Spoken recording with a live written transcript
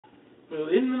Well,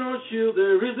 in the North Shield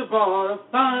there is a bar, a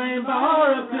fine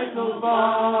bar, a pickled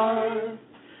bar.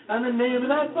 And the name of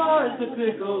that bar is the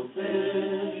Pickled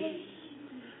Fish.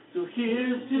 So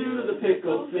here's to the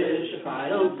pickled fish, a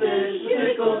fine old fish, the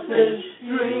pickled fish.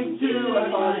 Drink to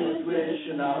our finest wish,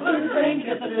 another drink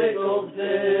at the pickled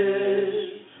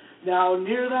fish. Now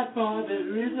near that bar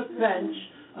there is a bench,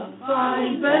 a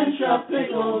fine bench of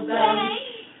pickled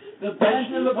bench. The bench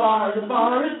near the bar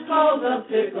is called the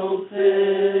Pickled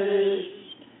Fish.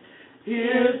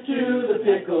 Here's to the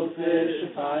pickled fish,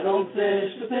 a fine old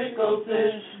fish, the pickled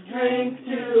fish. Drink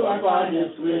to our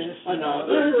finest wish,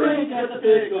 another drink at the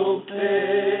Pickled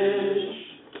Fish.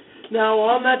 Now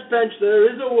on that bench there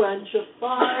is a wench, a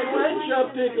fine wench,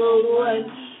 a pickled wench.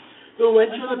 The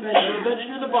wench on the bench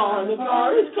near the bar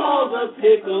is called the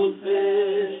Pickled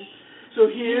Fish. So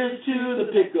here's to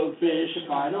the pickled fish, a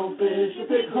fine old fish, a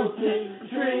pickled fish.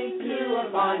 Drink to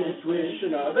our finest wish,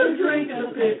 another drink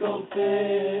at the Pickled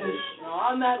Fish.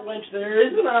 Now on that wench there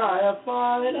is an eye, a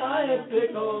fine eye, a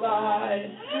pickled eye.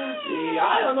 The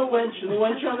eye on the wench, and the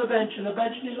wench on the bench near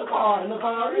the bar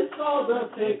is called the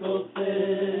Pickled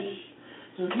Fish.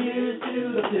 So here's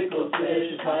to the pickled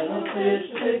fish, a fine old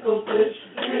fish, a pickled fish.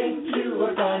 Drink to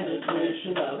our finest wish,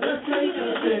 another drink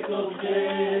at the Pickled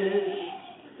Fish.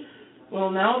 Well,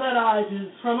 now that eye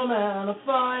is from a man, a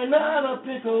fine man, a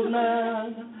pickled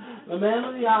man. The man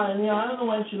with the eye, and the eye on the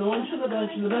wench, and the wench on the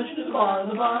bench, and the bench to the bar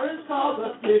is called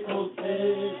the Pickled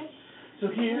Fish.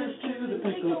 So here's to the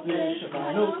pickled fish, a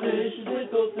fine old fish, a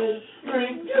pickled fish.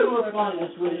 Drink to our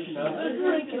finest wish, another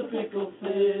drink of the Pickled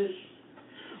Fish.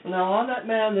 Well, now on that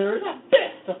man there is a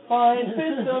fist, a fine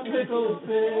fist of pickled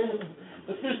fish.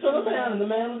 The fist on the man, and the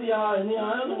man with the eye, and the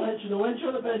eye on the wench on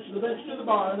the bench to the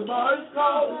bar is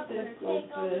called the Pickled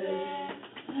Fish.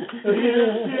 So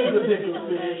here's to the pickled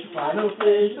fish, a fine old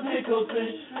fish, the pickled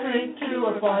fish. Drink to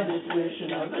our finest wish,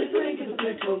 another drink of the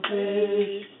Pickled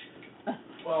Fish.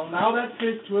 Well, now that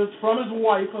fist was from his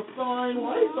wife, a fine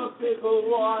wife, a pickled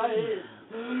wife.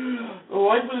 The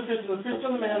wife with the fist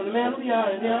on the man, and the man with the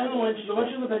eye, and the eye on the wench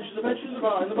on the bench to the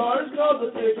bar is called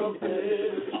the Pickled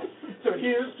Fish. So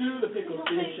here's to the pickled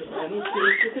fish, a fine old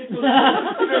fish, the pickled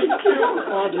fish. Drink to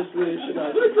our finest wish,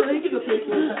 another drink of the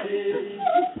Pickled Fish.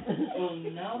 Oh,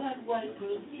 now that wife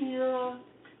was near a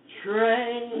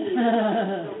tray.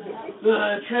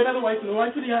 The tray by the wife, and the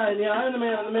wife with the eye, and the eye on the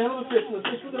man with the fish, and the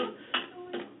fish with the...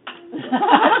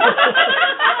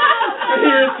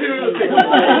 Here's to the pickled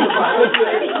fish, a fine old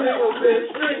fish, the pickled fish.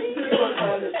 Drink to our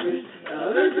finest wish,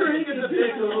 another drink of the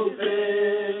Pickled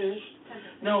Fish.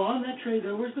 Now on that tray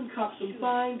there were some cups, some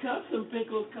fine cups, some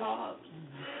pickled cups.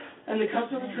 And the cups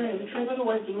on the tray, and the tray by the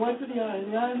wife, and the wife with the eye, and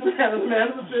the eye on the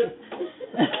man with the fish.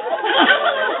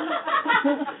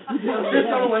 The fish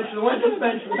on the wench, and the wench on the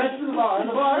bench to the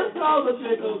bar is called the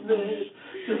Pickled Fish.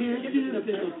 So here's to the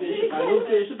pickled fish, fine old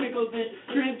fish, the pickled fish.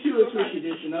 Drink to a swishy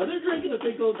dish, another drink of the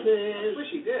Pickled Fish.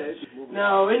 Swishy dish?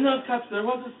 Now in those cups there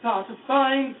was a sauce, a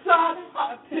fine sauce,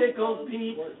 a pickled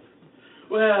Pete.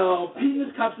 Well, Pete in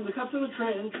his cups, and the cups on the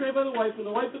tray, and the tray by the wife, and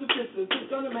the wife with the fist, and the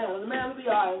fist on the man with the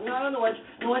eye, and the eye on the wench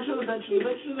on the bench, and the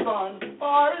bench to the bar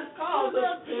is called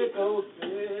the Pickled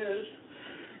Fish.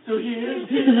 So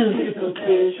here's to the pickled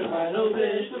fish, a fine old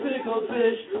fish, the pickled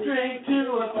fish. Drink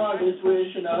to our finest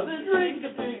wish, another drink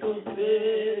of Pickled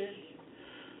Fish.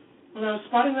 When I was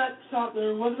spotting that salt,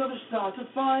 there was another salt, a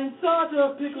fine salt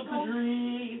of pickled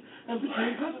Padree. And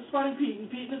Padree was spotting Pete,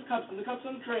 and Pete in his cups, and the cups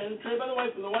on the tray, and the tray by the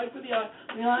wife, and the wife with the eye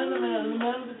on the man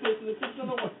with the fist, and the fist on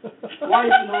the wife,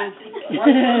 and the wife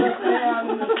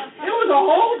on the It was a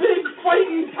whole big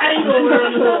fighting tangle there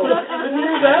in the middle. And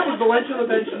near them was the wench on the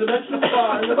bench, and the bench on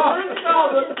the bar is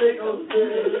called the Pickled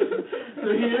Fish. So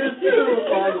here's to a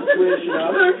finest wish,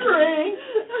 another drink.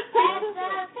 That's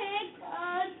the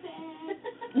Pickled Fish.